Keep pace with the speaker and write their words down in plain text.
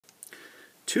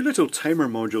two little timer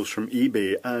modules from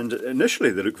eBay, and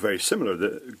initially they look very similar.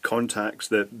 The contacts,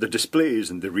 the displays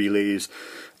and the relays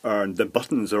and the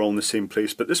buttons are all in the same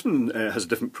place, but this one has a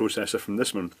different processor from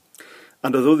this one.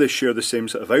 And although they share the same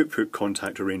sort of output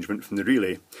contact arrangement from the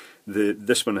relay,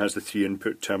 this one has the 3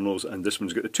 input terminals and this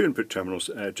one's got the 2 input terminals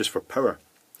just for power.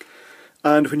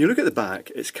 And when you look at the back,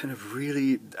 it's kind of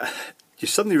really, you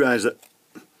suddenly realise that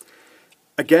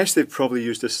I guess they've probably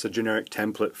used this as a generic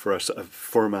template for a sort of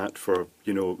format for,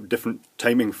 you know, different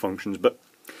timing functions, but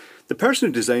the person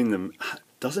who designed them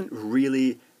doesn't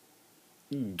really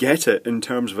get it in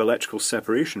terms of electrical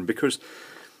separation, because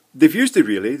they've used the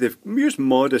relay, they've used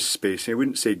modest spacing, I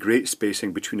wouldn't say great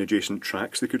spacing between adjacent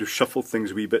tracks. They could have shuffled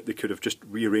things a wee bit, they could have just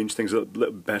rearranged things a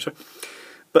little bit better.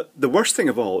 But the worst thing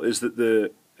of all is that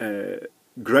the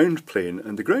ground plane,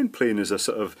 and the ground plane is a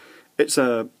sort of, it's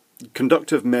a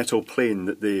conductive metal plane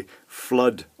that they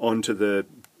flood onto the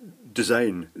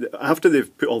design. After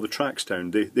they've put all the tracks down,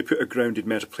 they put a grounded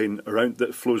metal plane around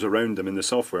that flows around them in the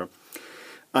software.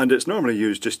 And it's normally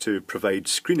used just to provide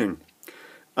screening.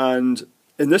 And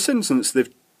in this instance,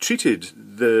 they've treated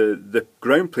the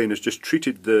ground plane has just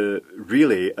treated the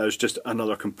relay as just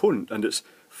another component, and it's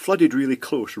flooded really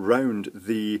close round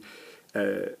the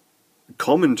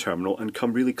common terminal and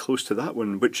come really close to that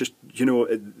one, which is, you know,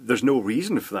 there's no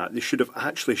reason for that. They should have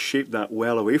actually shaped that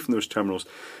well away from those terminals.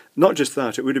 Not just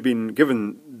that, it would have been,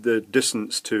 given the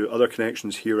distance to other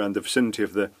connections here and the vicinity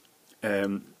of the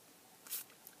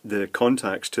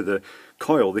contacts to the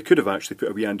coil, they could have actually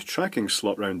put a wee anti-tracking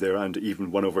slot around there and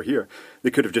even one over here. They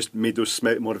could have just made those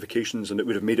slight modifications and it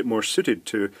would have made it more suited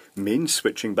to main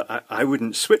switching, but I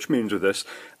wouldn't switch mains with this.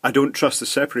 I don't trust the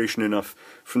separation enough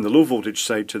from the low voltage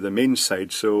side to the main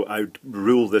side, so I would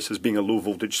rule this as being a low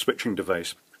voltage switching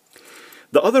device.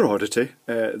 The other oddity,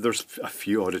 there's a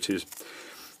few oddities.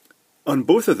 On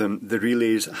both of them, the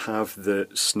relays have the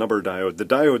snubber diode, the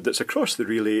diode that's across the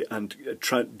relay and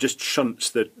just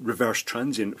shunts the reverse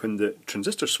transient when the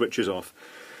transistor switches off.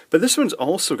 But this one's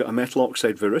also got a metal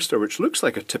oxide varistor, which looks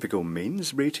like a typical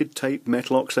mains rated type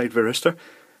metal oxide varistor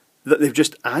that they've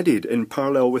just added in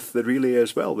parallel with the relay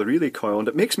as well, the relay coil. And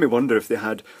it makes me wonder if they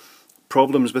had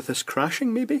problems with this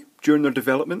crashing maybe during their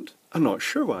development. I'm not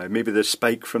sure why. Maybe the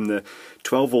spike from the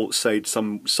 12 volt side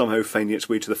somehow finding its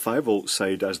way to the 5 volt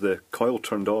side as the coil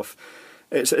turned off.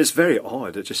 It's very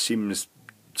odd. It just seems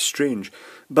strange.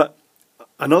 But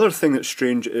another thing that's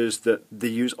strange is that they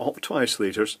use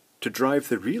opto-isolators to drive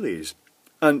the relays.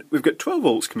 And we've got 12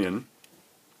 volts coming in,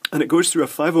 and it goes through a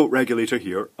 5 volt regulator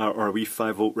here, or a wee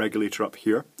 5 volt regulator up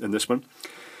here in this one.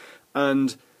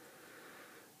 And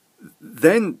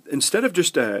then, instead of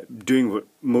just doing what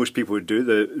most people would do,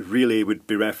 the relay would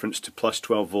be referenced to plus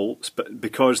 12 volts, but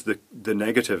because the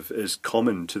negative is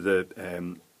common to the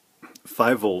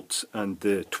 5 volts and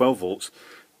the 12 volts,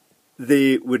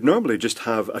 they would normally just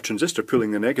have a transistor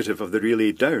pulling the negative of the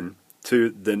relay down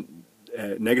to the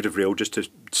negative rail just to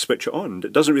switch it on.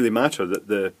 It doesn't really matter that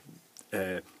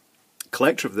the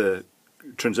collector of the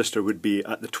transistor would be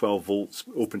at the 12 volts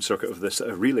open circuit of this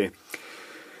relay.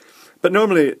 But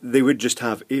normally they would just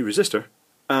have a resistor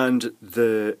and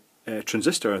the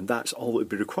transistor, and that's all that would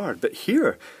be required. But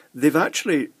here they've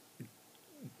actually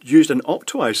used an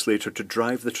opto-isolator to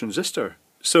drive the transistor.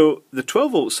 So the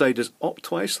 12 volt side is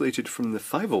opto-isolated from the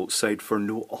 5 volt side for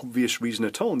no obvious reason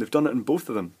at all, and they've done it in both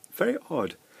of them. Very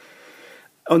odd.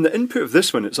 On the input of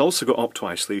this one, it's also got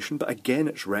opto-isolation, but again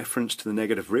it's referenced to the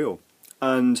negative rail.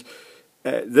 And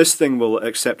this thing will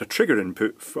accept a trigger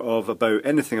input of about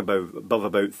anything above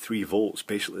about 3 volts,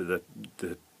 basically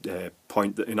the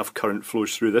point that enough current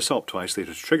flows through this opto-isolator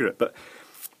to trigger it. But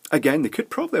again, they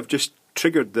could probably have just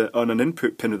triggered on an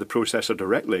input pin of the processor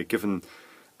directly, given,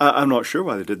 I'm not sure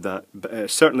why they did that,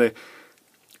 but certainly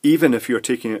even if you're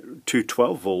taking it to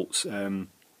 12 volts,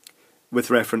 with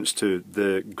reference to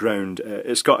the ground,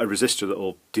 it's got a resistor that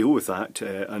will deal with that,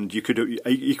 and you could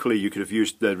equally you could have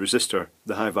used the resistor,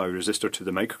 the high value resistor, to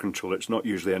the microcontroller. It's not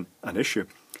usually an issue.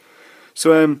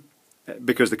 So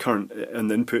because the current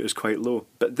and the input is quite low,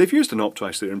 but they've used an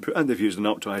opto-isolated input and they've used an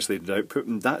opto-isolated output,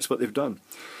 and that's what they've done.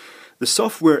 The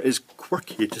software is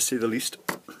quirky to say the least,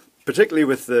 particularly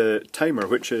with the timer,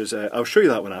 which is I'll show you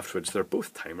that one afterwards. They're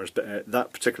both timers, but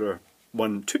that particular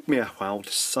one took me a while to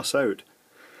suss out.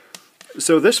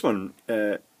 So this one,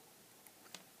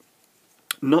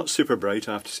 not super bright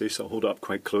I have to say, so I'll hold it up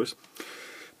quite close.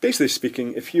 Basically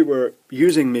speaking, if you were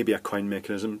using maybe a coin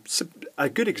mechanism, a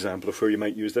good example of where you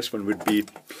might use this one would be,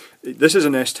 this is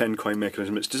an S10 coin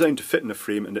mechanism. It's designed to fit in a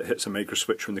frame and it hits a micro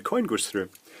switch when the coin goes through.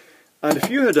 And if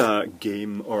you had a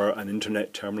game or an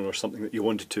internet terminal or something that you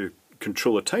wanted to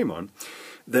control a time on,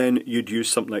 then you'd use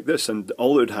something like this, and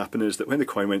all that would happen is that when the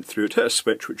coin went through, it hit a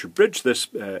switch which would bridge this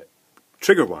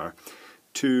trigger wire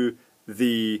to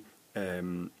the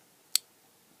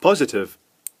positive,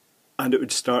 and it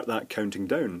would start that counting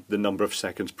down, the number of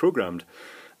seconds programmed.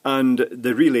 And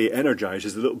the relay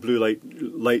energizes, the little blue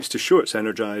lights to show it's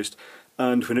energized,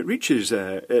 and when it reaches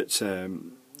its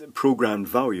programmed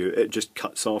value, it just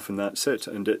cuts off and that's it,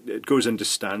 and it goes into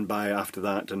standby after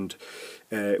that. And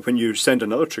when you send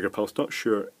another trigger pulse, not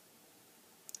sure,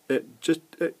 it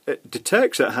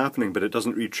detects it happening, but it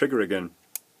doesn't re-trigger again.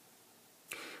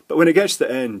 But when it gets to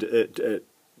the end, it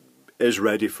is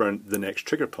ready for the next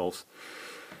trigger pulse.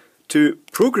 To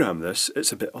program this,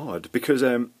 it's a bit odd, because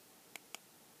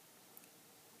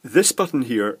this button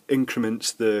here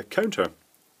increments the counter,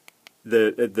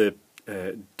 the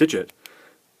digit,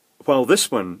 while this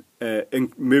one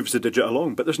moves the digit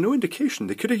along, but there's no indication.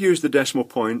 They could have used the decimal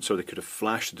points, or they could have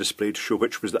flashed the display to show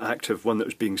which was the active one that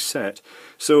was being set.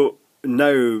 So now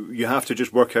you have to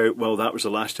just work out, well, that was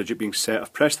the last digit being set,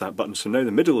 I've pressed that button, so now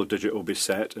the middle digit will be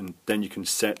set, and then you can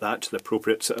set that to the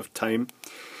appropriate set of time.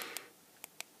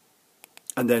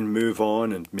 And then move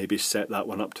on and maybe set that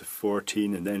one up to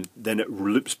 14, and then it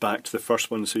loops back to the first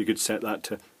one, so you could set that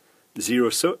to 0.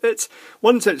 So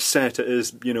once it's set, it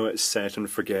is, it's set and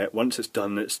forget. Once it's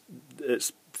done,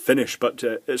 it's finished. But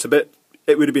it's a bit.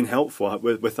 It would have been helpful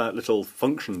with that little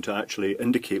function to actually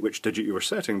indicate which digit you were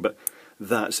setting. But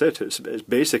that's it. It's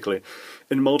basically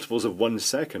in multiples of 1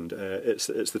 second. It's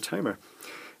the timer.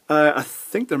 I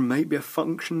think there might be a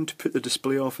function to put the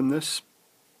display off in this.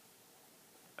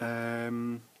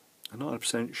 I'm not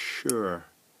 100% sure.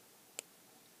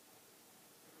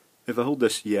 If I hold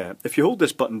this, yeah. If you hold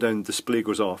this button down, the display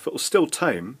goes off. It'll still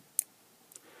time,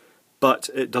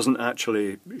 but it doesn't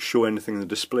actually show anything in the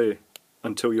display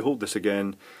until you hold this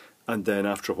again, and then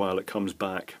after a while it comes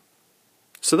back.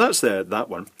 So that's that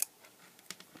one.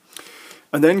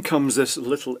 And then comes this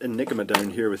little enigma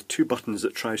down here with 2 buttons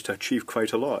that tries to achieve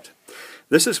quite a lot.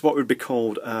 This is what would be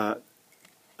called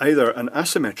either an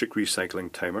asymmetric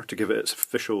recycling timer, to give it its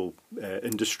official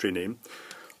industry name,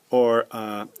 or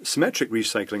a symmetric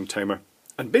recycling timer.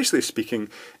 And basically speaking,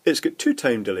 it's got 2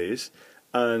 time delays,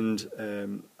 and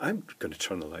I'm going to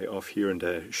turn the light off here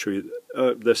and show you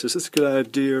this. Is this a good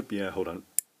idea? Yeah, hold on.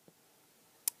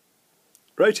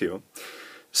 Rightio.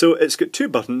 So it's got 2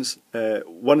 buttons,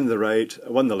 one on the right,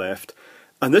 one on the left,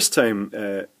 and this time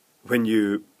when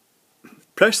you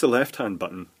press the left-hand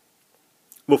button,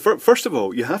 well, first of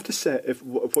all, you have to set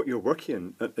what you're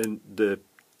working in the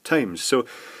times. So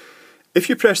if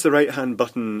you press the right-hand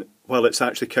button while it's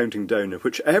actually counting down,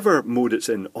 whichever mode it's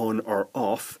in, on or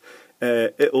off,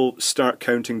 it'll start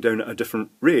counting down at a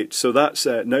different rate. So that's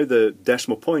now the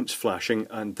decimal point's flashing,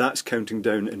 and that's counting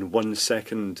down in 1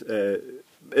 second.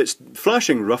 It's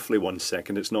flashing roughly 1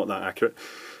 second, it's not that accurate.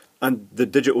 And the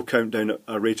digit will count down at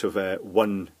a rate of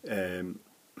 1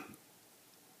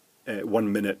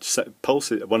 minute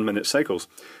pulses, 1 minute cycles.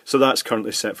 So that's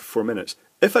currently set for 4 minutes.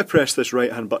 If I press this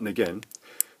right hand button again,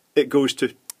 it goes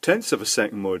to tenths of a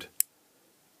second mode.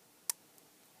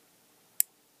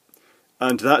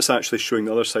 And that's actually showing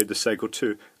the other side of the cycle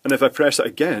too. And if I press it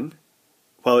again,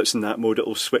 while it's in that mode, it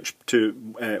will switch to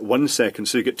 1 second.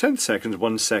 So you get 10 seconds,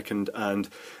 1 second, and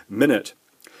minute.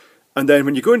 And then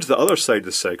when you go into the other side of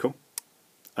the cycle,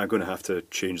 I'm going to have to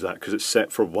change that because it's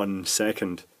set for 1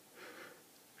 second.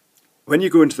 When you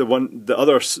go into the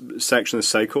other section of the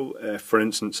cycle, for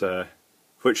instance,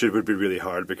 which it would be really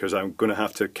hard because I'm going to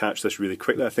have to catch this really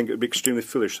quickly. I think it would be extremely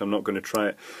foolish, so I'm not going to try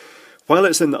it. While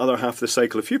it's in the other half of the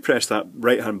cycle, if you press that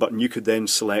right-hand button, you could then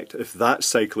select if that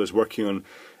cycle is working on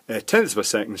tenths of a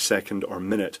second, second, or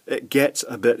minute. It gets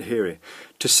a bit hairy.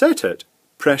 To set it,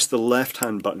 press the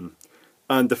left-hand button,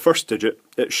 and the first digit,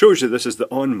 it shows you this is the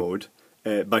on mode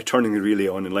by turning the relay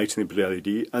on and lighting the blue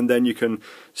LED, and then you can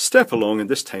step along, and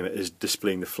this time it is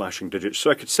displaying the flashing digits. So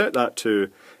I could set that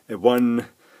to 1,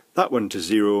 that one to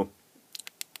 0,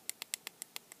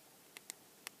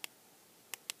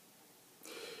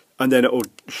 and then it will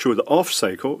show the off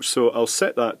cycle, so I'll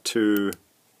set that to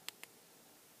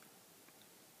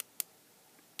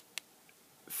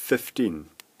 15.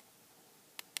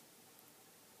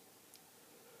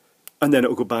 And then it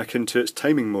will go back into its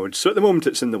timing mode. So at the moment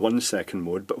it's in the 1 second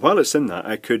mode, but while it's in that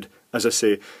I could, as I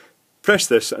say, press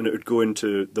this and it would go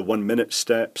into the 1 minute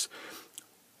steps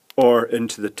or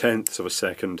into the tenths of a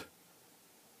second.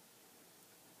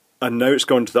 And now it's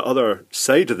gone to the other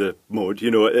side of the mode,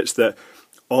 you know, it's the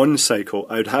on cycle.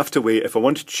 I would have to wait, if I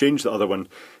wanted to change the other one,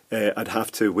 I'd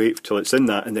have to wait till it's in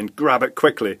that and then grab it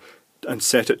quickly, and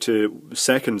set it to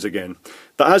seconds again.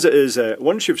 But as it is,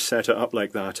 once you've set it up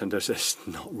like that, and it's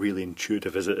not really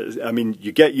intuitive as it is, I mean,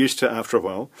 you get used to it after a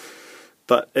while,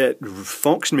 but it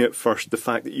foxed me at first, the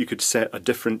fact that you could set a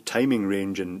different timing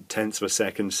range in tenths of a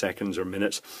second, seconds or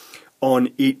minutes on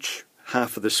each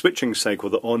half of the switching cycle,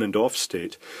 the on and off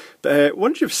state. But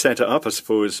once you've set it up, I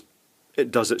suppose,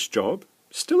 it does its job.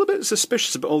 Still a bit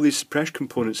suspicious about all these suppressed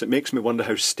components. It makes me wonder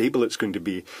how stable it's going to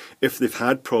be if they've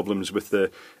had problems with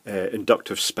the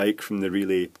inductive spike from the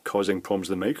relay causing problems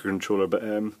with the microcontroller. But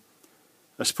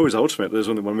I suppose ultimately there's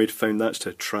only one way to find that, is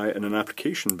to try it in an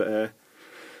application. But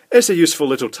it's a useful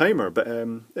little timer, but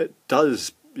it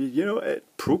does, you know,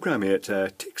 programming it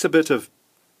takes a bit of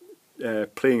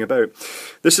playing about.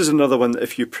 This is another one that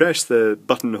if you press the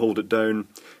button and hold it down,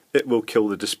 it will kill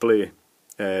the display.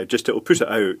 It'll put it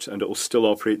out and it'll still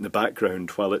operate in the background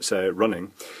while it's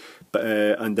running, but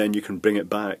and then you can bring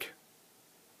it back.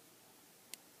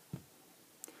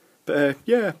 But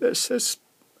yeah, it's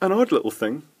an odd little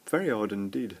thing, very odd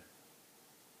indeed.